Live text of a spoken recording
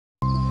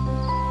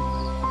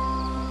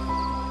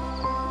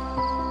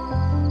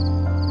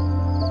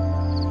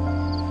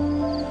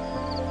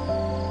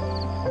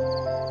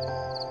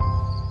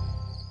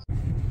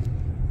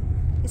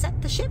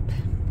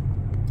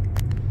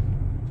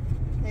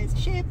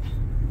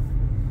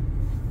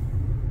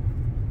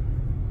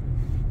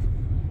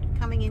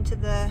Coming into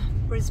the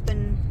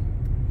Brisbane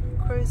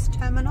cruise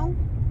terminal.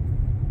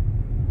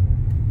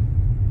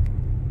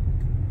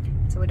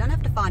 So we don't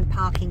have to find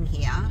parking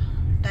here.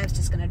 Dave's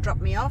just going to drop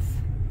me off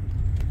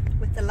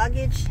with the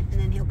luggage and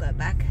then he'll go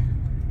back.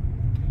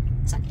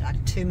 It's only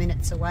like 2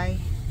 minutes away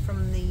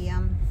from the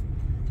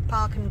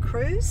park and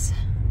cruise.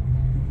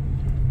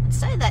 I'd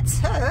say that's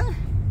her.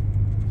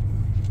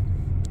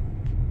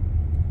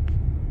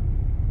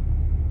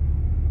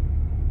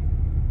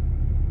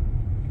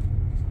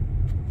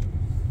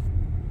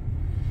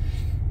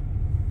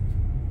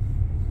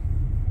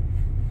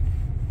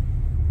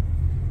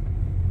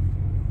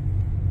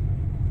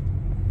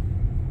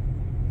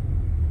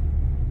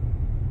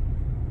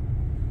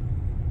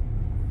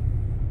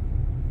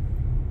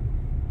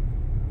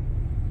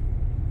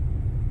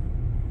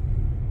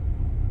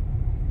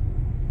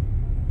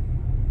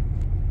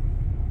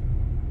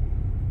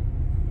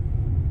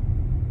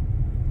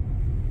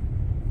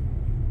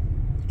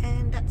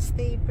 That's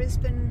the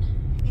Brisbane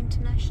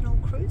International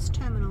Cruise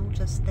Terminal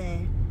just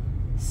there.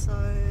 So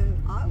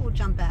I will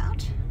jump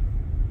out.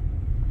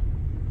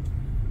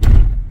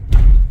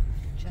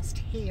 Just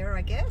here,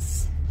 I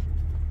guess.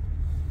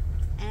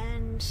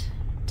 And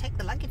take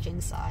the luggage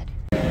inside.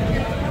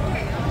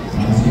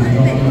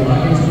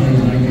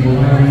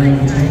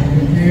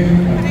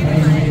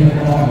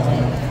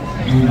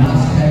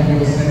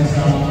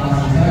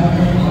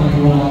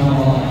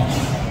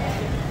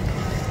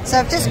 So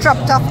I've just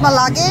dropped off my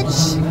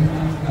luggage.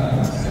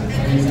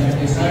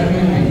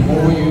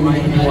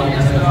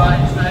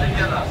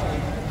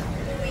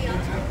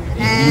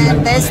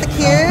 And there's the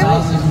queue.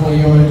 For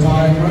your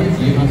entire group,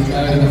 you must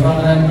go to the front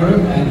of that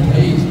group and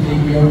please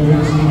keep your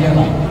groups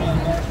together.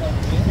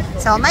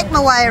 So I'll make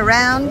my way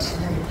around,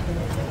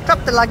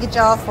 drop the luggage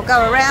off, we'll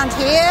go around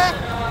here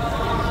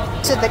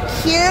to the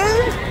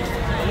queue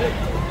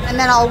and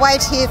then I'll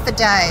wait here for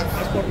Dave.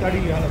 Okay,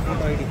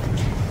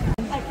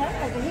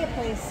 over here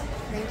please.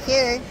 Thank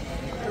you.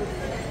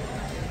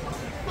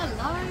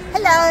 Hello.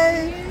 Hello.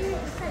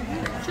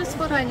 Just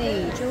what I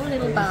need, your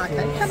little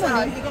barcode. Come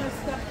on in.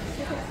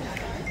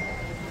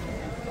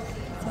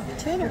 So if I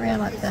turn it around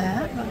like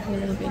that, might be a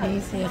little bit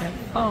easier to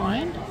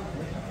find.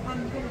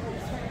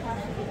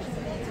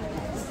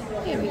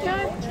 Here we go.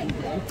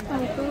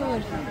 Oh,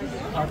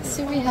 good.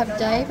 So we have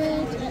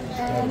David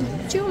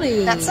and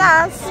Julie. That's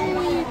us.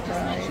 Great.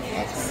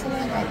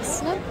 Excellent,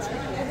 excellent.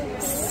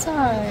 So,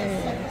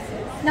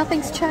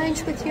 nothing's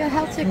changed with your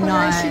health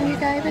declaration you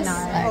gave us?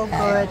 No, all okay,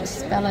 good.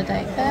 Just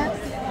validate that.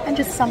 And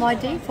just some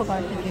ID for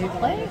both of you,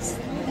 please.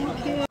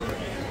 Thank you.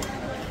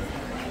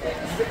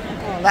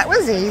 Oh, that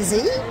was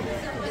easy.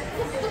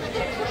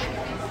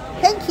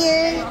 Thank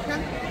you.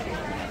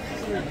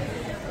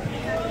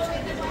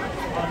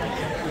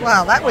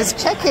 Well, that was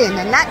check-in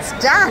and that's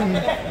done.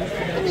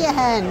 Give me a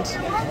hand.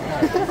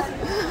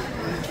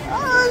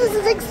 Oh, this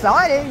is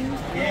exciting.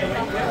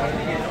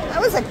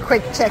 That was a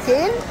quick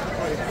check-in.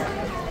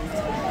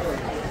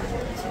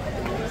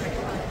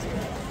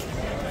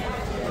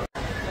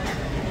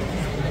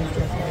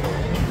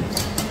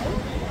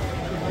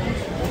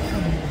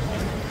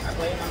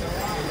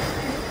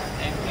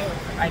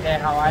 Hi there,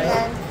 how are you?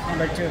 Yeah.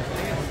 Number 2.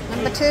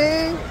 Number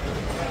 2.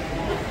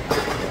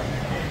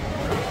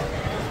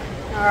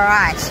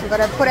 Alright, we've got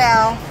to put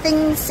our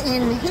things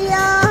in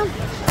here.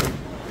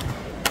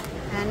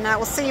 And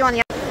we'll see you on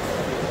the other.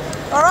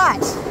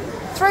 Alright,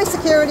 through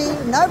security,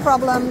 no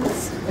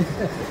problems.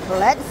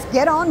 Let's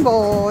get on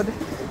board.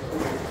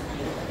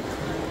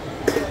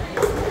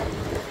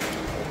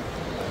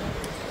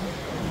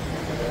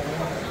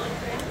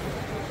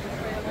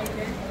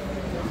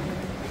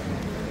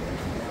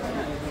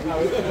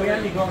 We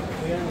only got.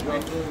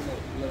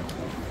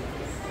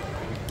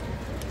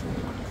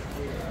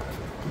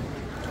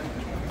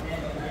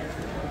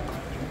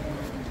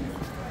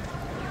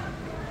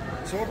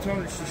 So what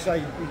time did she say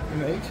you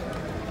can eat?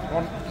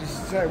 Did she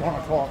say 1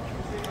 o'clock?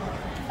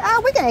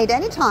 We can eat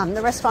any time.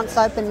 The restaurant's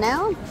open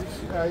now.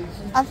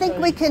 I think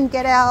we can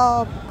get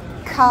our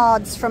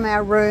cards from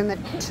our room at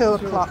 2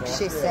 o'clock,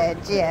 she said.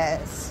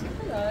 Yes.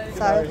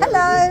 So,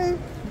 hello.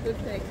 Good,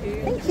 thank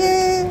you. Thank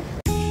you.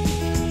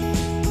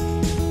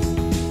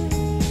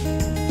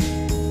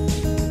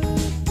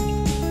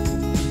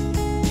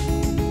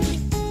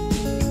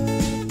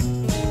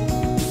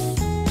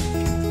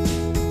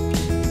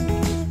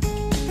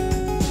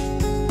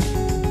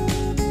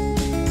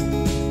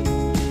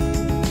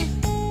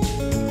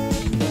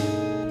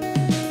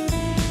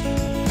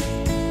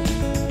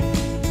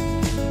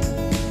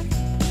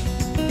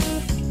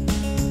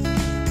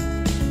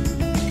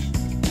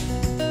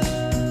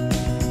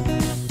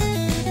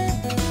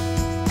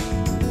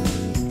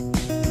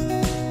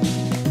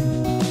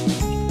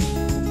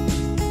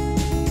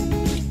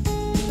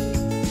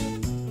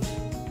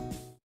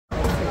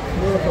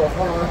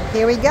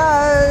 Here we go.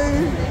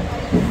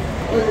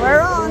 We're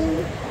on.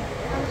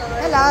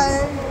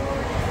 Hello.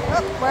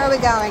 Oh, where are we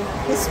going?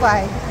 This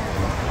way.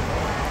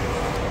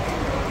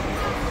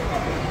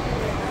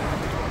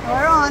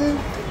 We're on.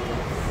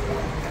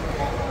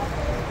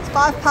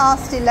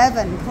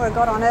 11. We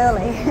got on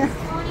early.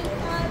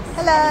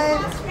 Hello.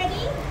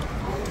 Ready?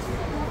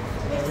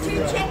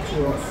 2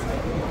 check-ins.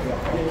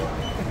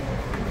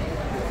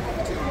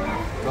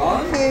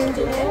 Thank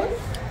you.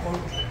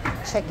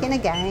 Check in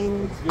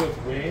again. Good,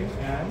 Wayne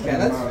and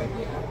That's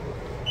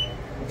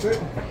it.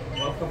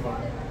 welcome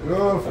on.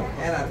 Beautiful.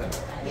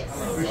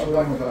 Wish you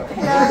luck with that.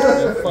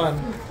 Hello. Have fun.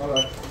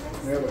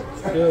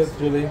 Good,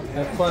 Julie.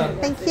 Have fun.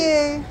 Thank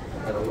you.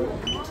 Have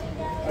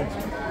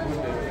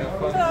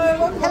fun.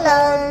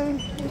 Hello.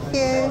 Thank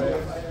you.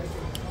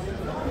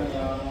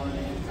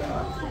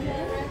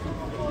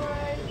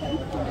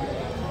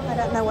 I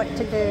don't know what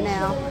to do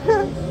now.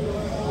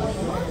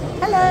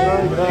 Hello.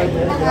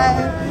 Hello.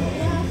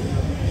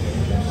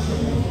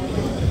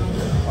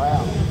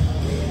 Wow.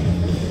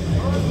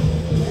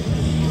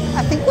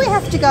 I think we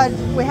have to go.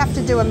 We have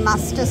to do a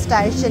muster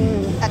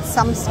station at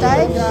some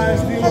stage.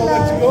 Guys, do you know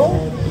where to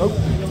go? Nope.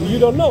 You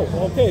don't know?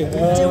 Okay.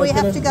 Do we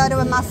have to go to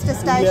a muster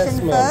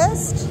station ma'am.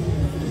 first?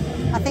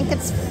 I think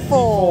it's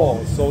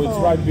 4. So it's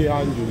right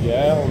behind you,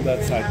 yeah? On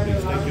that side,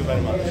 please. Thank you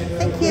very much.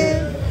 Thank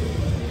you.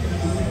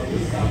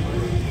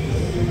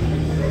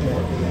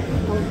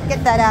 We'll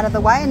get that out of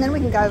the way and then we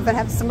can go over and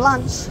have some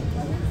lunch.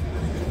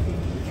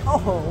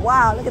 Oh,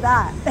 wow, look at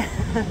that.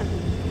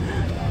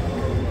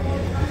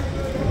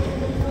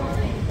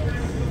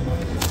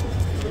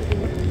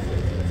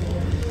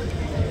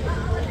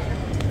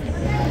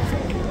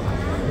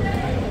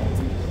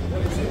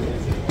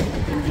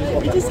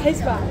 It is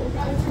his bag.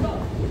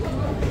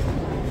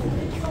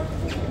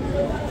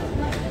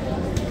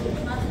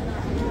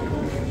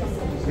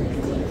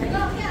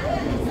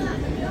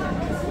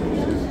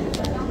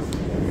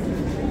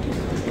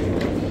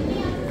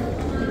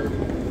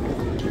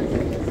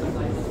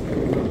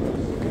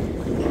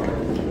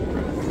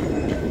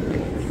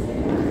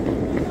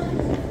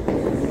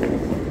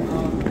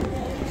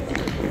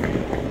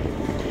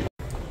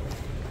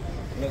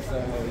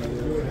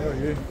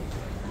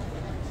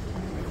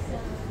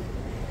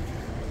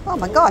 Oh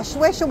my gosh,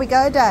 where shall we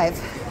go, Dave?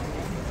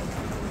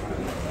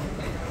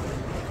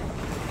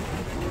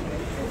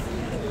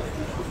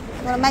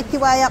 You want to make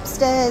your way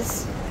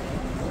upstairs?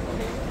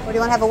 Or do you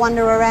want to have a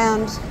wander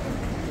around?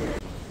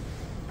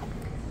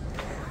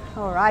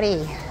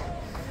 Alrighty.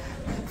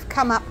 We've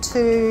come up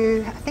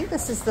to, I think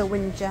this is the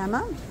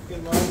Windjammer.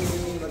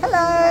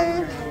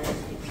 Hello.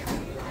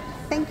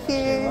 Thank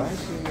you.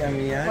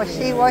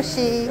 Washi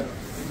washi.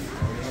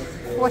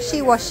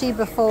 Washi washi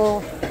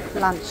before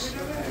lunch.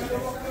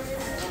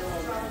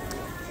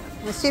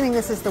 I'm assuming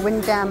this is the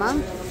Windjammer.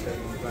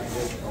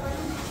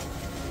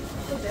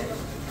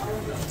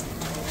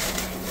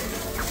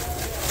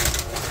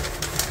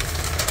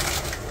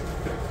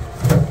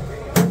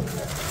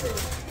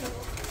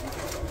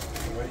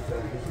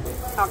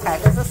 Okay,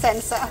 there's a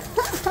sensor.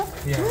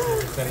 Yeah,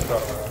 sensor.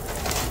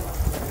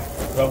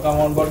 Welcome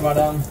on board,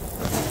 madam.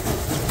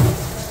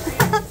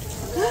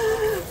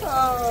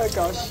 Oh my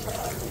gosh.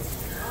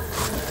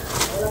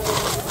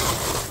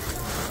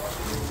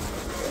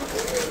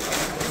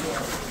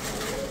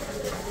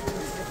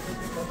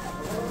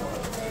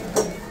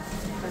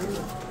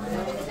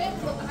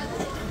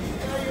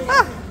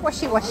 Ah,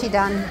 washi washi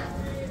done.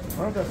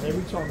 Well, that's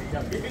every time you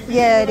come.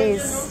 Yeah, it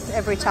is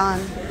every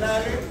time.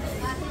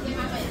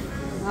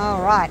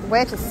 All right,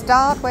 where to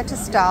start? Where to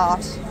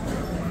start?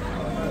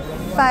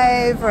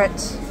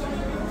 Favorite.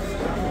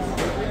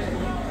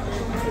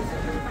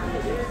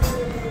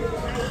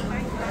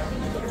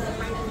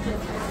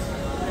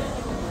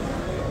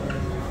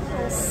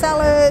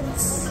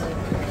 Salads.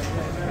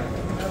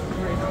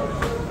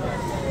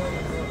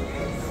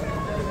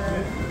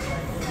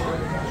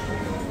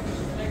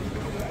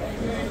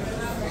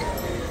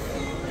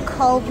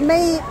 Cold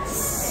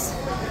meats.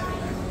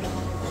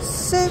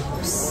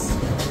 Soups.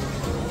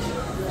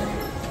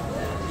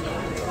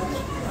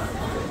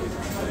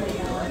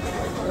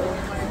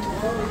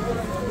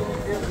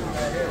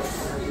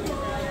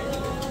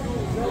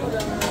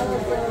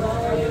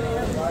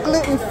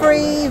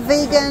 Gluten-free,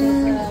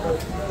 vegan.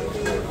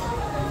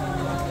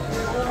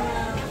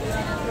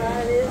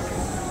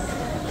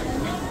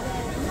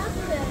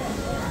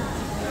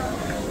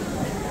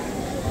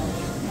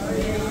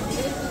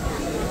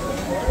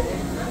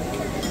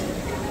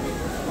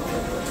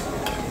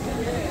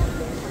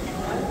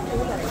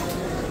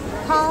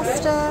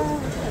 Pasta,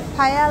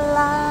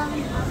 paella.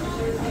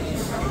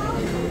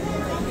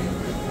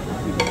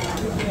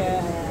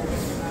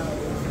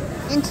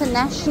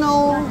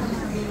 International.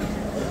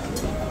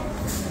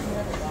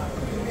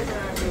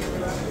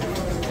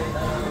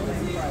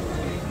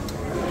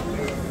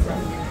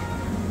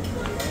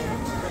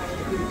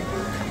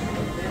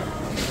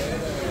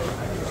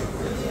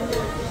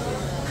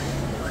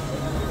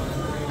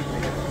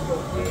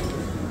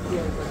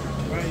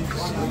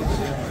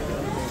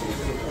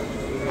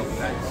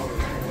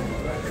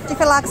 Do you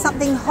feel like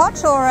something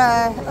hot or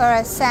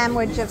a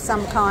sandwich of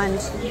some kind?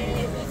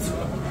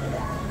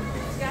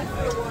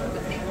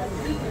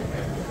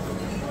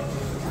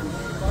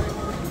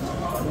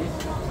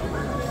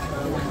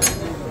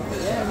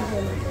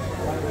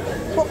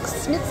 Pork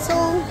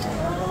schnitzel.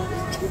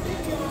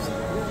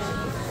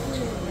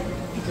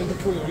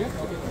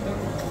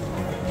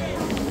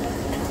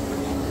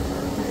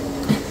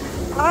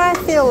 I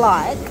feel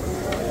like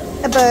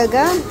a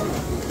burger.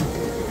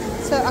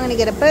 So I'm going to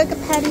get a burger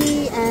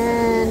patty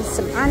and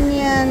some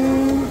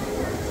onion.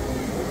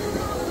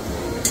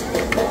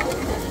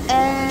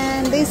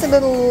 And these are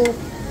little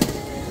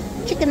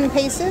chicken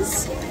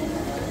pieces.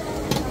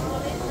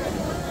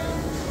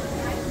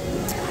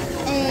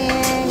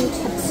 And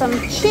some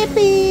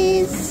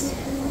chippies.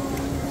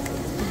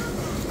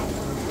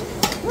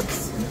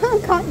 Oops, I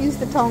can't use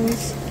the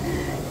tongs.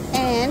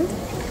 And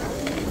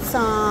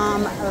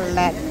some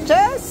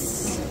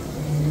lettuce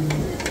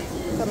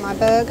for my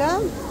burger.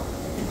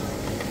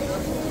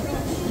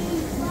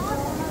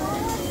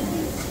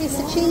 Piece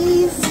of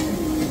cheese.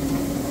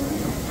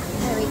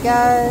 There we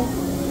go.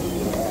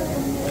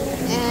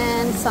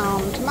 And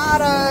some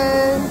tomato.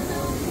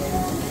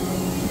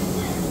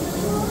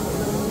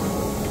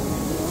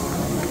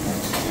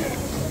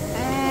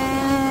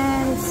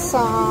 And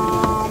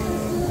some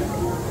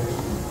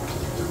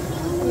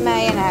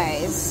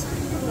mayonnaise.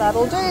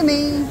 That'll do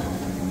me.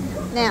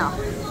 Now,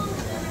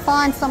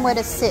 find somewhere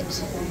to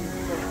sit.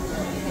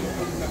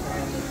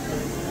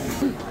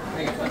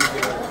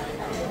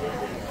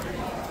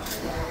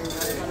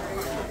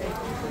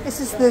 This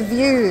is the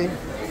view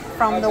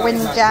from the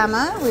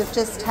Windjammer. We've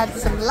just had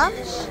some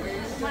lunch.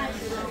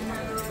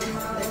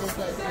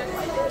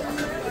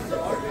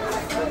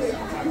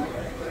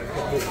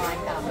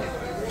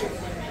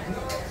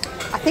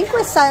 I think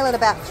we sail at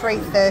about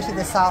 3:30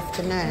 this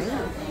afternoon.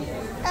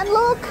 And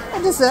look, a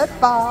dessert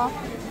bar.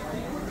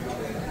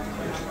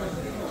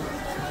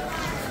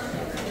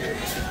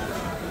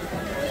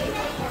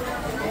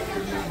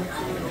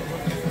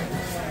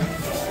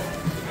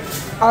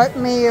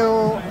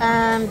 Oatmeal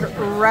and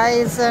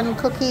raisin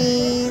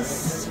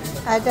cookies.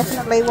 I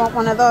definitely want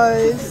one of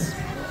those.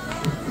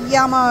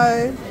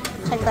 Yummo.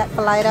 Take that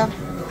for later.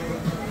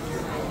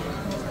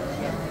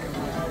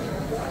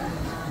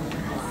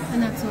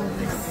 And that's all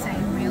the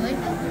same, really.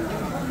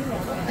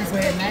 Is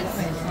where Matt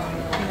went.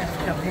 You have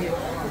to come here.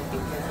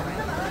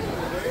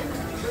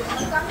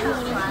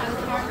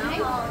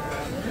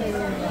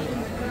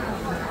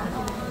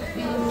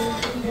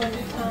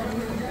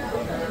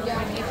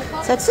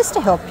 So it's just to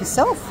help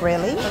yourself,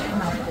 really.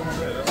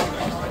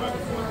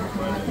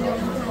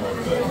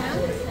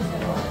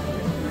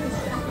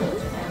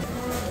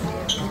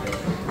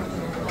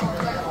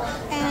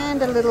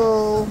 And a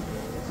little,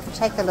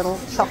 take a little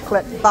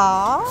chocolate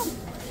bar.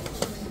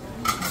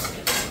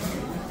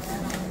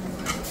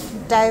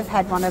 Dave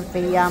had one of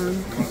the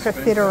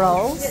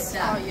profiteroles.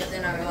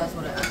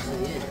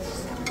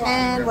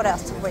 And what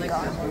else have we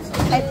got?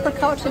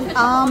 Apricot and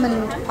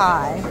almond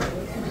pie.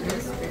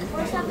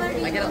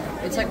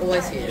 It's like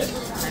always here.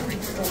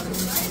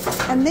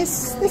 And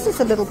this is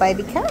a little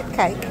baby carrot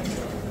cake.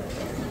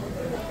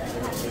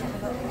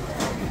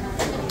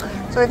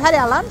 So we've had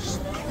our lunch,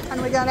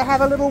 and we're going to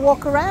have a little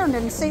walk around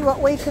and see what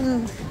we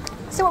can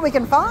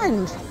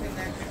find. There's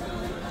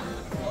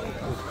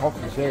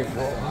coffee there as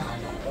well.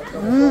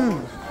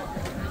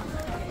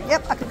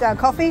 Yep, I could go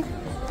coffee.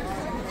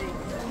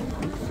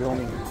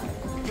 Filming.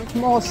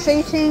 More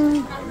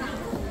seating.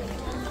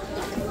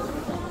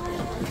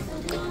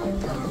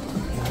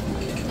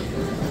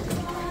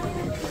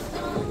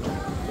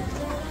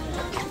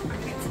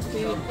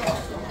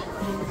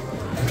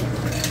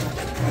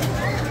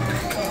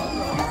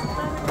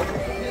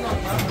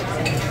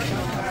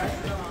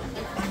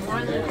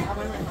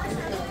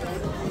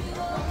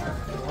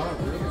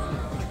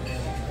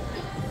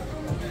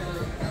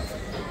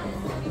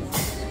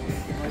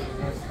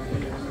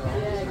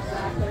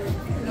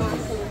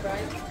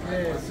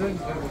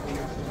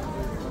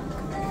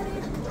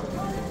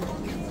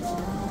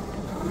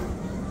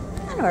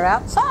 And we're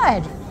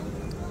outside.